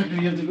P1 spectrum,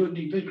 you have the good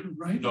bit group,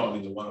 right? No, I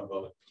mean the one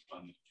above it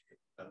on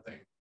that thing.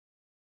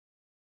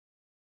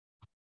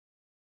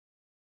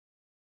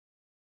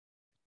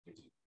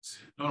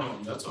 No,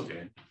 that's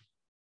okay.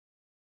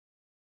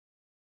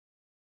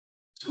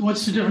 So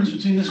what's the difference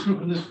between this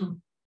group and this group?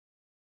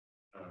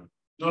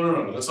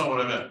 No, that's not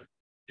what I meant.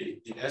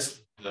 The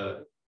S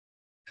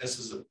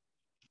is a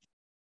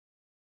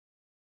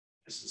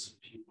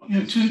P1. You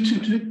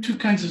have two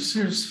kinds of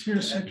sphere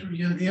spectrum.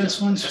 You have the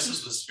S1 S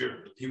is the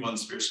sphere, the P1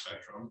 sphere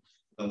spectrum,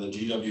 and the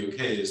GWK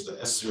is the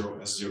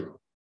S0.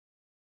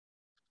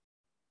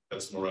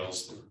 That's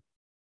Morel's theorem.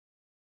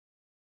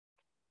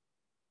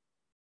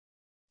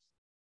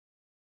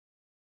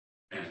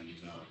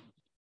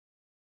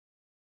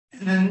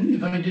 And then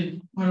if I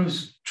did what I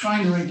was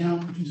trying to write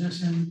down, which is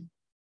SN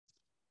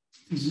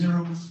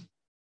 0.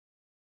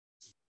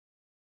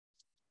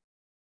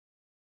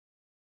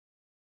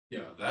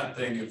 Yeah, that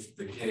thing, if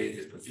the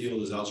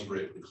field is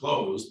algebraically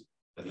closed,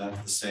 then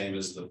that's the same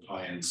as the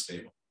pi n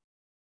stable.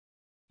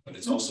 But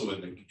it's also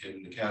in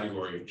the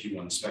category of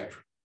P1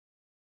 spectrum.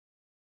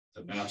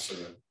 The maps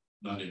are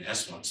not in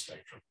S1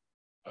 spectrum.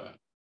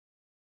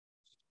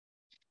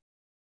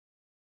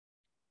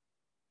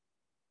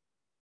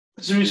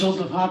 As a result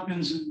of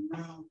Hopkins and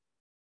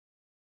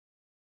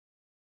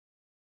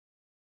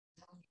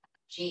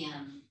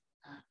GM,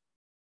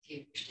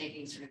 if you're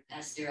taking sort of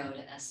S0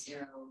 to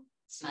S0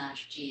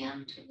 smash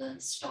GM to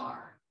the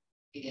star,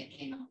 you get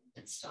K0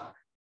 bit star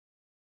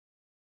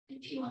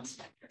in P1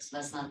 spectrum. So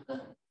that's not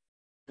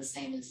the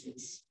same as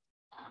this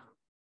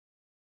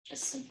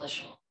just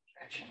simplicial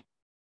direction.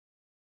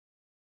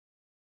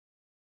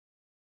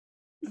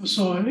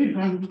 so if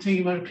I'm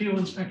thinking about a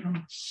P1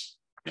 spectrum.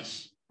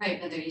 Yes. Right,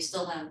 but there you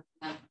still have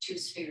two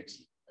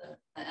spheres,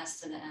 the S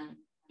to the N.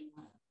 And,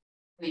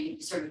 I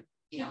mean, sort of,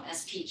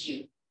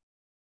 SPQ.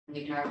 And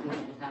we can argue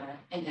how to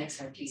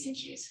index our P's and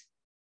Q's.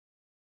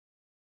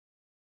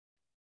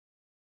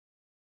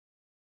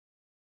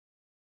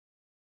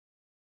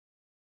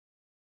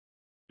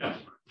 Yeah.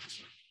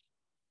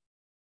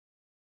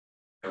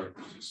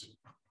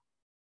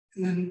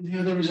 And then the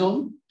other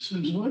result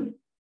seems what?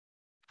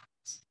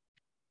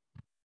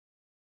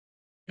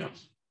 Yeah.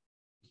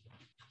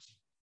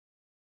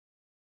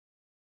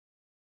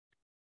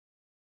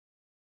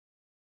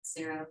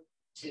 S0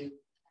 to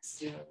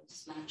S0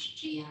 smash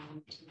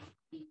GM to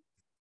P.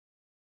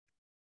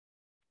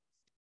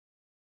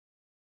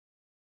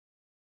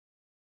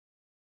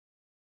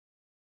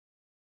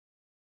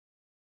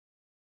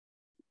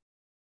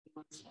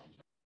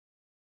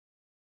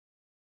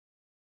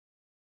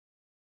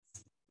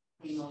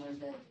 Another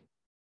bit.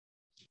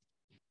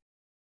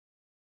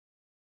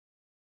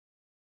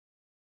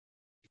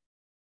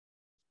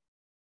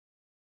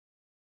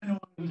 I don't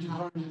want to go too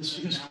hard on this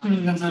because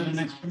clearly I'm not an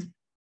expert.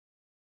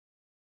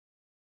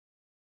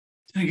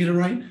 Did I get it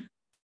right?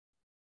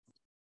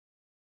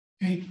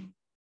 Okay.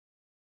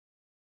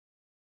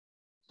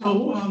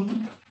 So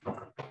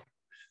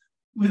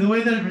with the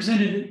way that I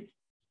presented it,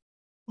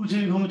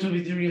 motivic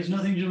homotopy theory has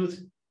nothing to do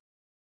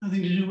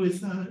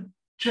with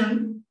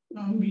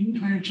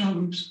higher Chow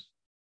groups.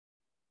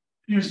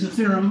 Here's the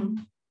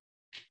theorem.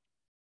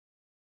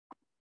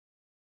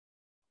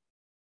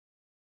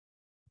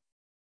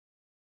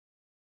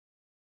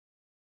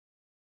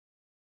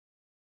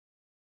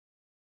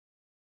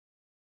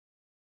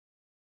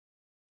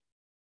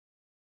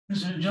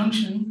 There's a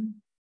junction,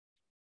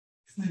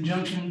 and the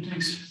junction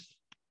takes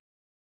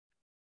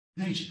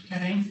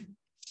HK.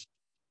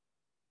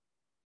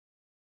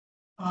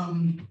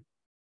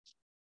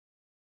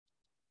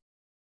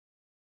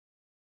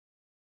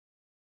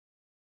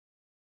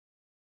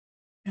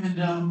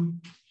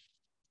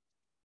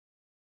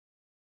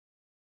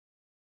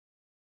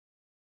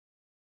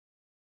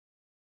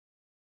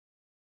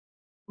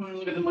 We're going to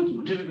look at the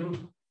motivic group.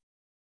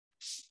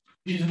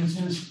 Using this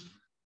sense.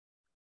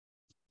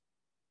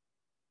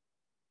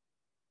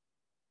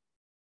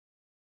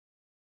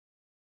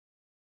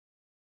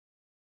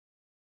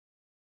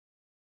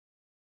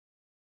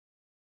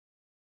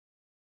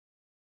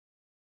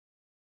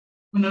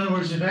 In other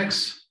words, if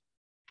X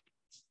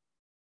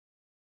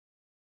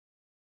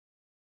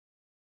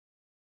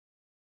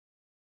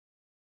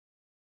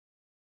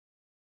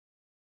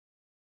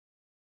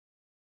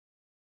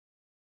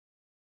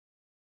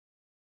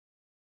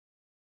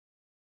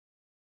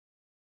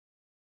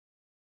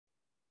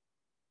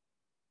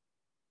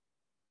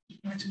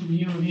back to the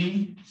mu of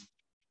E,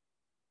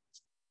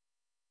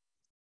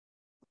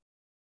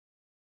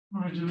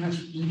 or do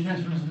the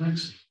transfer of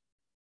X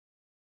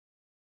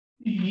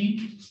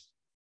E.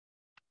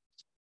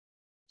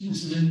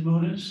 This is in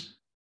motives.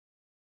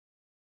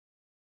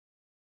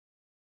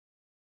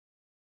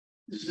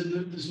 This is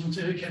in this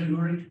motivic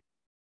category.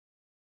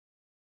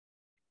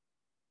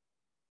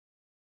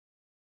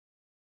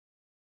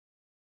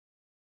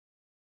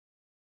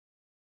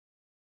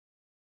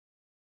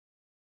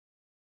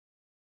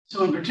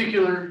 So in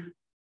particular,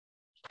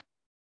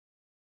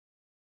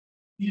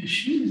 you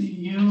shoot the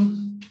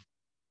U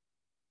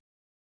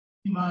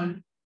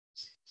mod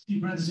C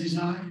parentheses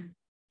I.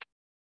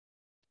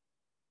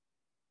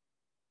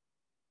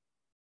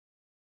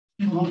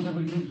 Stable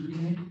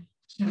homotopy,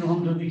 stable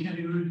homotopy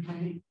category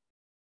K.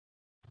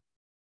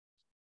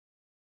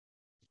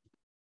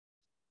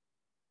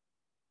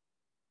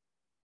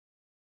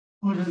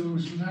 Order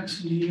was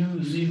X and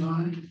U Z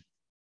Y.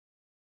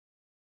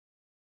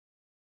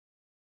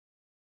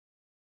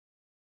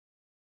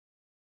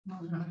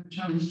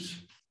 Jumps.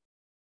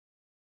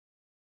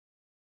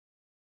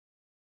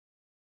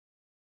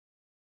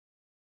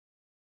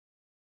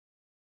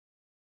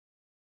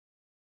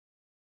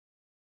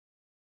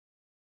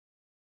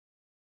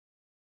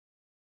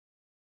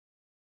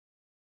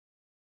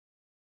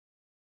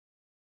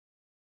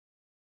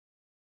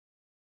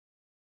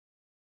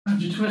 I have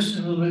to twist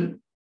it a little bit.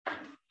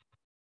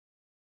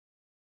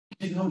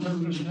 Take home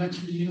from X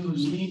and U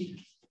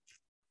Z.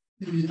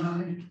 Maybe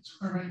I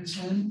square brackets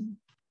N.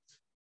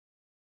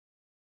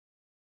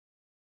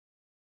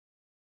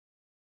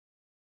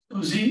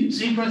 So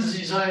Z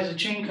parentheses I is a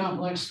chain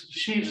complex of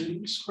sheaves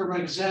and square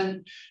brackets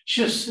N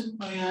shifts it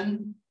by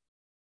N.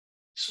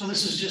 So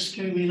this is just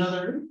giving me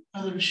another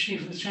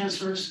sheaf with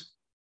transfers.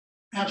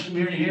 Apps from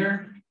here to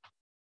here.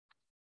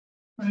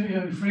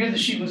 I forget the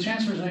sheaf with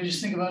transfers. I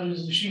just think about it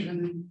as a sheaf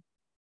in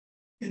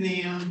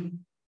the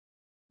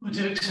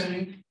motivic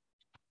setting.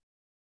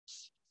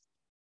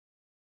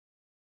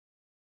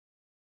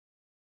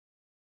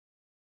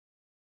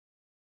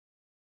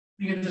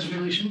 You get this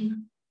relation.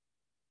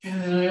 And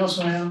then I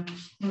also have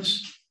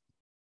this.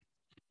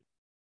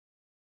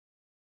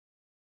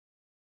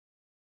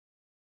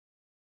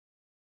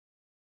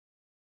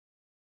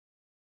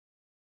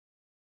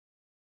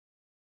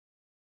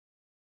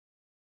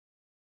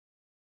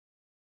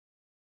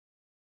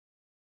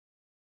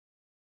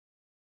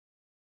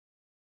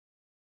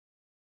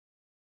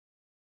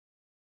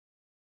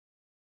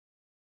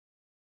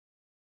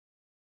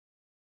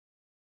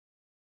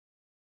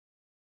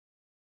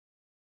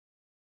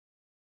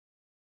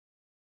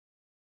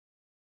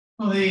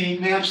 Well, the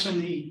maps in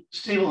the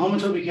stable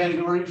homotopy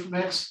category from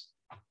X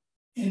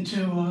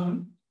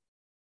into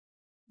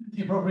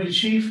the appropriate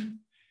sheaf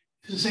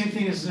is the same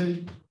thing as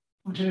the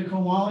motivic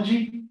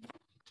cohomology.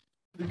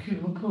 The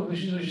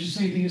coefficients, which is the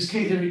same thing as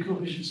K-theory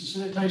coefficients. So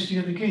that ties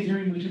together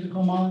K-theory, motivic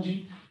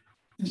cohomology,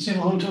 and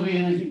stable homotopy.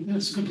 And I think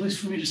that's a good place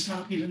for me to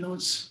stop, even though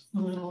it's a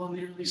little on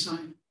the early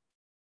side.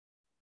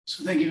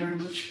 So thank you very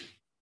much.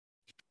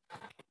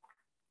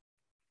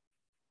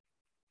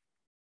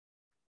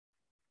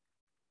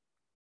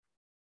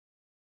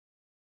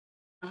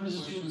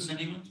 Questions,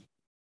 anyone?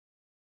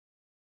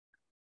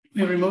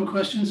 We have remote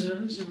questions.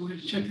 Is there a way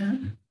to check that?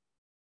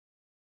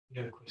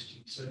 No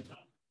questions so far.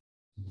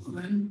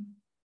 Well, then,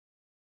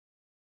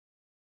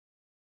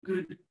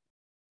 good.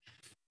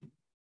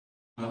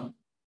 Well,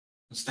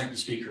 let's thank the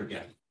speaker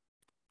again.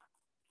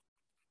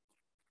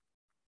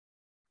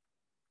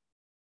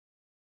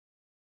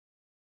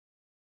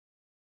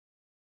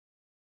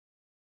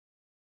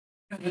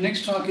 And the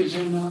next talk is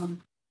in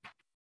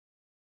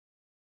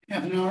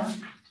half an hour. Is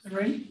that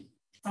right?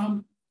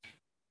 No,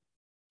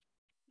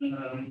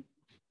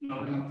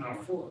 now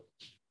 4.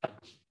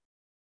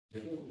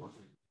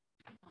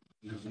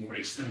 There's more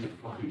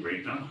extended coffee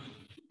break now.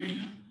 So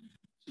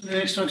the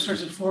next talk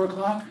starts at 4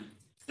 o'clock.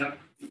 Yep.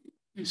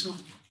 And so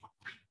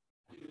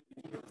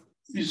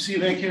you see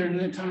you back here at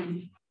that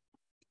time.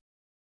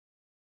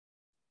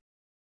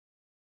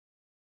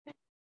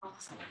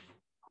 Awesome.